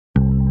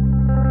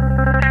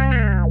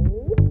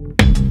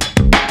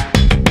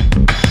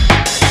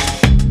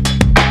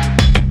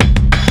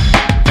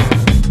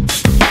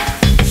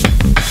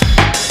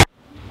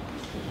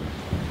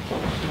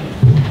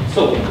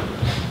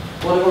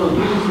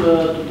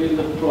build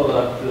a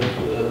product to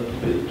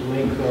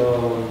make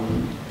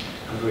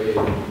very,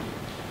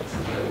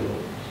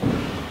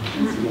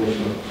 it's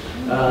emotional.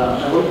 I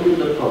want to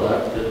build a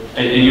product that...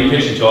 And you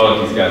pitch it to all of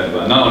these guys as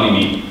well, not only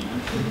me.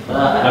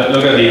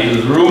 Look at these,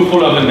 there's a room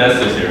full of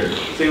investors here.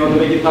 So you want to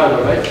make it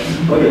harder, right?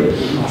 Okay.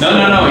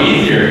 No,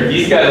 easier.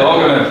 These guys are all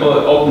going to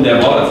open their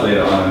wallets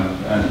later on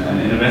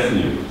and invest in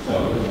you.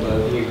 So.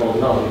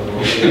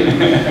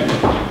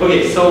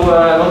 Okay, so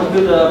I want to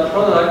build a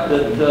product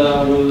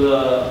that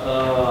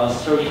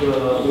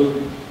will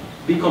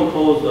be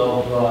composed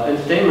of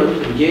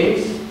entertainment and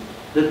games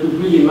that would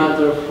really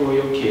matter for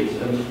your kids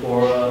and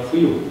for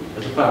you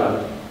as a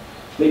parent.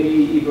 Maybe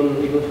even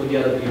for the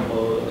other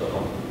people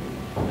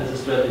as a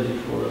strategy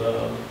for.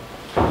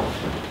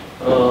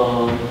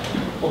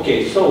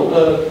 Okay, so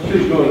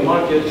huge growing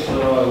market.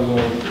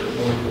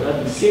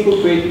 A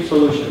simple creative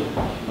solution.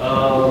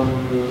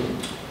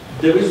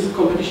 There is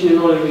competition in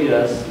all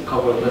areas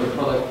covered by the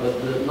product, but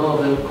none of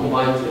them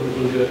combines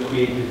everything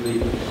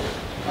creatively.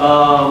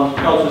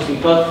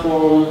 Crowdsourcing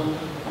platform,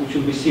 which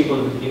will be simple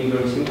at the beginning,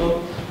 very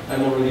simple.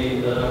 I'm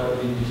already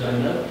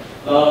designed that.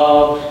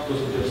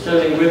 Possibility of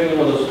selling, revenue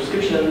model,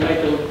 subscription,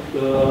 item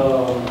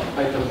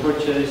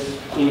purchase,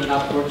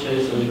 in-app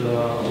purchase, and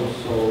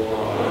also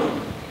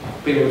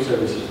payment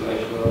services.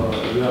 Like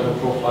you have a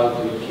profile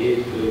for your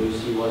kid, you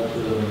see what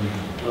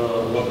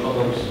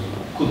problems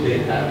could they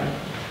have.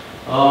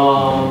 I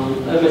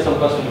made some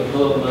custom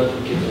development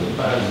for kids and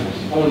parents,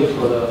 only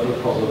for the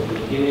problem at the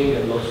beginning,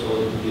 and also a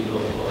little bit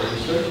of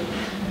research,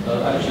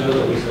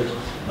 actual research.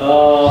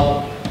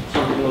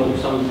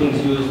 Some things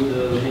used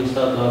in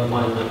startup,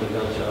 mine,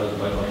 agriculture,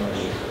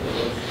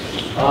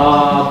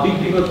 big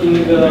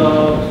pivoting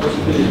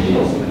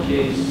possibilities in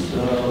case, I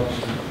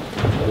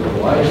don't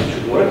know why it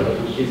should work, but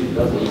in case it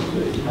doesn't,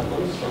 it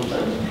happens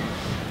sometimes.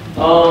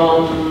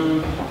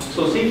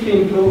 So safely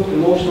improved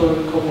emotional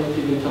and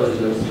cognitive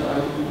intelligence.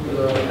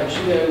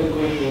 Actually, I'm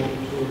going to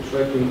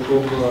try to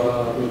improve,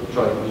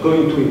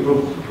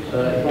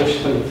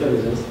 emotional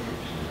intelligence.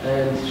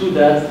 And through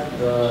that,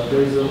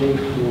 there is a link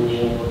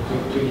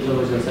to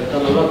intelligence. I've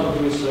done a lot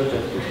of research.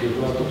 I've talked with a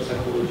lot of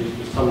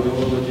psychologists, some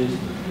neurologists,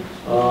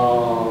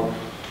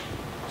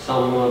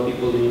 some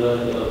people in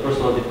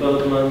personal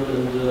development,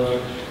 and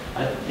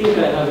I think I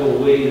have a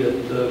way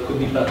that could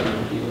be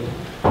patented even.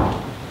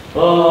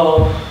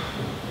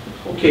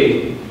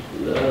 Okay,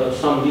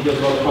 some details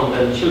about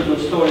content: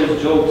 children's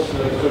stories, jokes,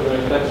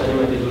 extraordinary facts,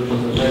 animated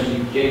illusions, and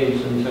magic,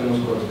 games, and famous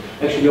quotes.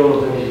 Actually, all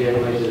of them will be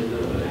animated.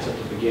 Except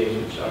for the games,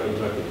 which are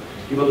interactive.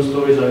 Even the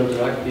stories are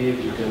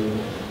interactive. You can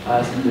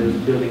ask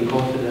them, building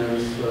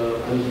confidence,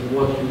 and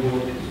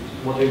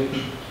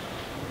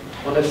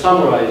what I've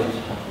summarized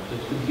that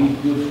could be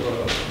good for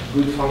a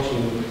good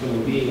functioning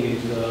human being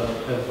is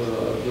have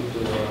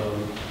good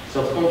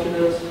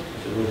self-confidence,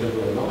 which I don't have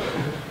right now.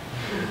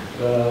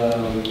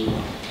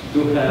 To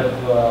have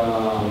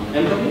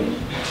empathy,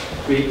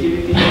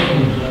 creativity,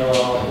 and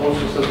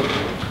also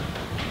self-confidence.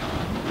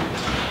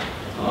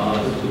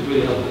 This would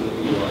really help in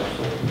your life.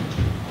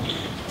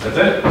 That's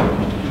it?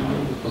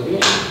 Okay.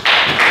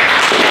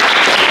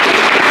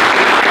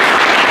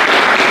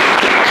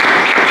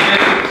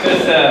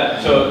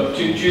 So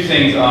two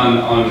things on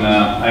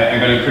I'm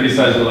going to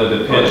criticize a little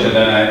the pitch, and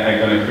then I'm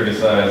going to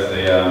criticize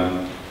the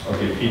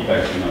okay,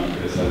 feedback, not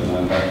criticize,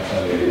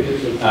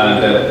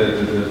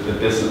 the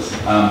business.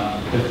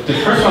 The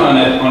first one on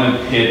a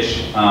pitch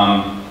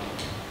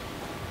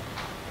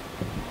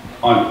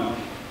on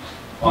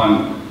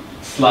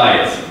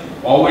slides.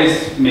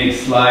 Always make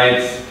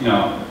slides,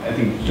 I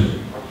think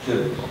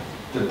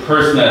the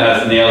person that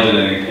has nailed it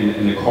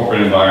in the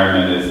corporate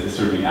environment is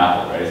certainly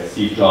Apple, right?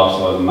 Steve Jobs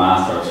was a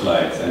master of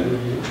slides. And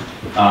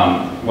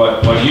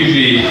what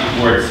usually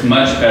works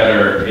much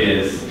better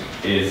is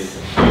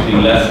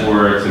using less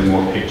words and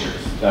more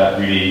pictures that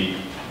really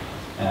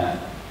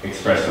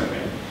express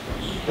something.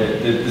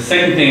 The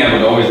second thing I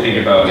would always think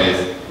about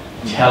is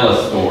tell a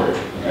story,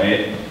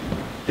 right?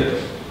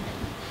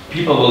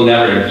 People will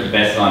never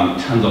invest on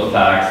tons of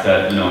facts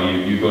that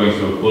you're going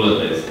through a bullet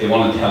list. They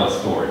want to tell a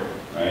story,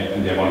 right?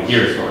 And they want to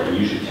hear a story.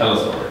 You should tell a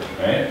story,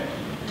 right?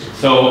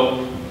 So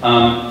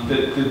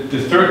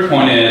the third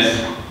point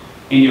is,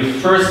 in your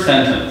first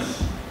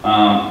sentence,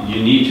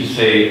 you need to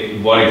say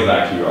what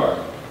exactly you are,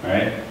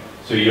 right?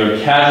 So you're a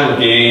casual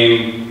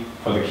game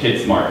for the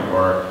kids market,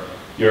 or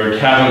you're a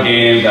casual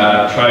game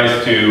that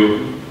tries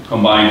to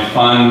combine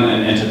fun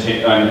and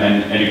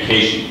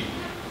education.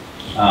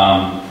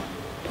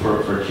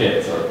 For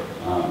kids, or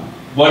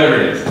whatever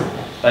it is.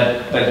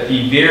 But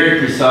be very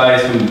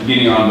precise from the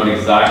beginning on what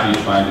exactly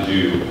you're trying to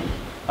do.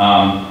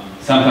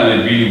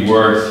 Sometimes it really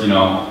works,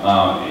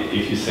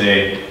 if you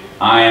say,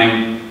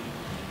 I'm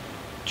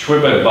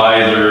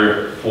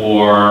TripAdvisor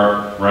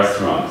for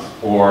restaurants,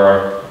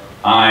 or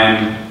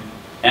I'm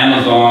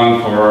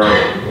Amazon for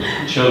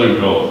children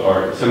growth,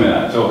 or something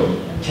like that. So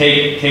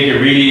take a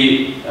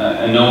really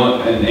a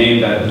name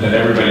that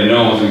everybody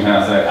knows and kind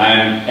of say,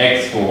 I'm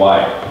X for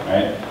Y,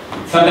 right?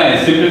 Sometimes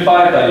it's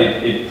simplified, but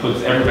it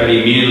puts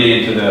everybody immediately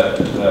into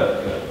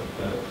the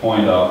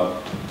point of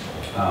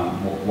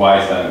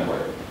Why is that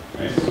important?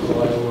 Right?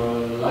 So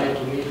I'm light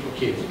to me for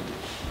kids.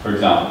 For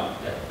example.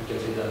 Yeah, you can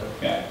say that.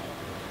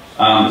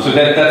 Yeah. So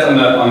that's on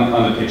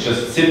the pitch.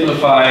 Just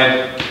simplify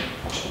it,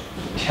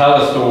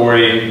 tell a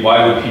story,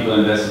 why would people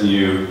invest in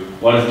you,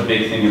 what is the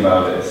big thing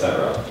about it,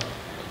 etc.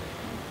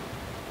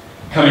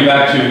 Coming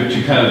back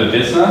to kind of the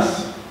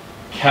business,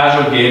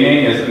 casual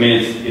gaming is, I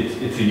mean,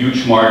 it's a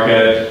huge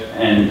market,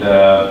 and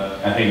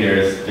I think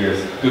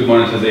there's good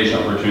monetization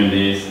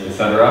opportunities,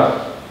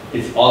 etc.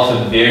 It's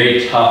also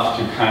very tough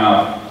to kind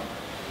of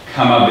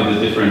come up with a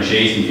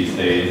differentiation these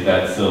days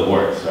that still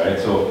works, right?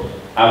 So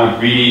I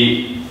would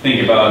really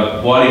think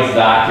about what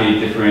exactly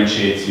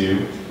differentiates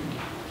you,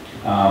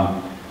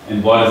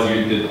 and what is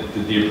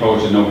the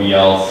approach that nobody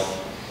else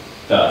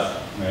does,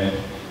 right?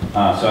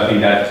 So I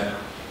think that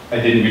I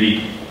didn't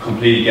really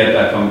completely get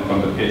that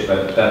from the pitch,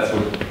 but that's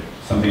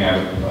something I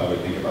would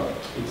think about.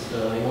 It's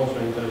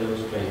emotional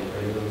intelligence training.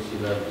 I don't see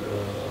that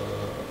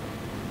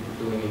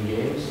doing in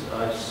games.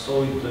 I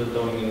saw it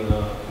done in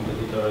a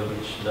competitor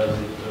which does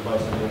it by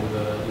sending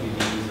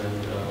DVDs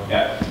and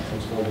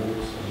some small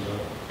books.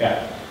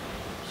 And,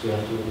 so you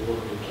have to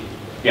work with kids.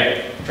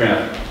 Yeah, fair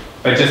enough.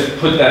 But just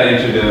put that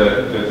into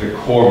the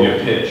core of your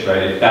pitch,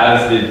 right? If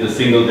that is the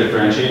single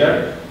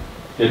differentiator,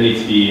 there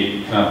needs to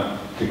be kind of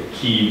the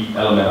key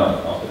element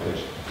of the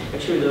pitch.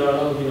 Actually, there are a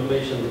lot of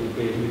innovations and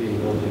creativity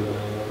involved in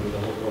the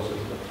whole process.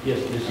 But yes,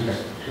 this is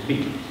a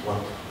big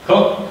one.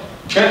 Cool.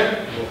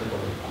 Good.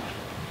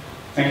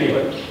 Thank you.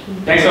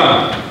 Thanks,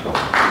 on. We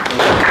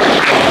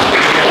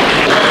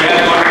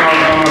have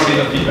one more piece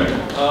of feedback.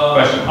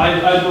 Question.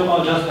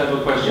 I'll just have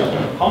a question.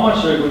 How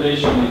much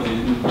regulation is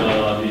in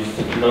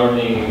this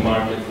learning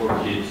market for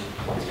kids?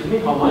 Excuse me,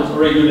 how much?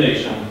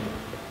 Regulation.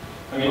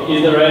 I mean,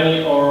 is there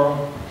any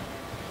or?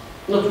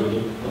 Not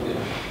really.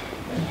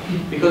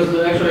 Because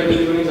actually, I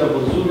give you an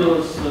example.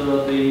 Zoodles,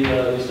 they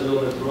said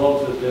on the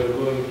blog that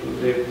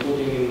they're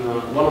putting in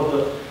one of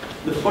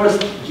the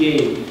first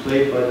game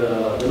played by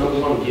the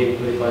 #1 game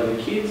played by the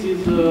kids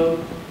is,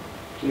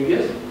 can you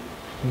guess?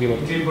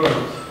 Angry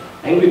Birds.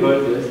 Angry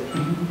Birds, yes.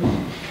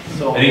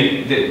 So I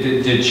think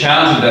the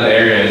challenge in that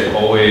area is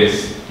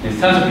always, in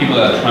terms of people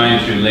that are trying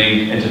to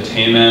link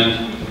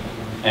entertainment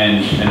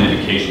and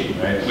education,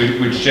 right?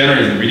 Which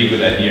generally is a really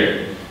good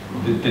idea.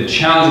 The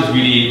challenge is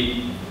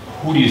really,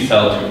 who do you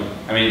sell to?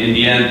 I mean, in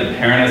the end, the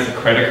parent has a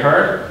credit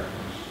card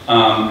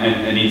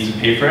and needs to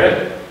pay for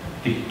it.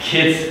 The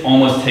kids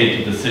almost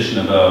take the decision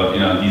about,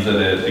 these are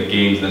the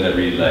games that I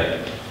really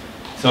like.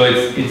 So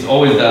it's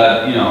always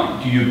that,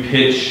 do you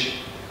pitch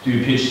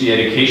the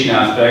education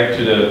aspect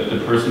to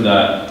the person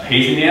that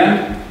pays in the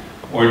end,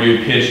 or do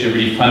you pitch the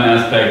really fun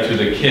aspect to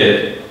the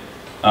kid?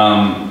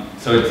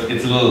 So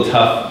it's a little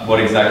tough what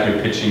exactly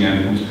you're pitching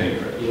and who's paying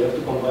for it. you have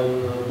to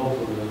combine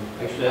both of them.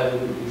 Actually, I have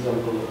an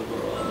example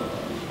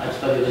of, I've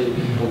studied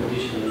a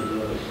competition,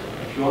 and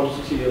if you want to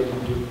succeed, you have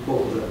to do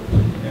both of them.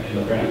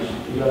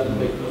 You have to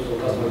make also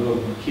customers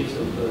know kids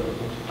and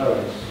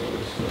parents. So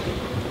it's,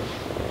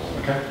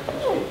 Okay.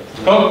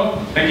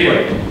 Cool. Thank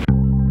you.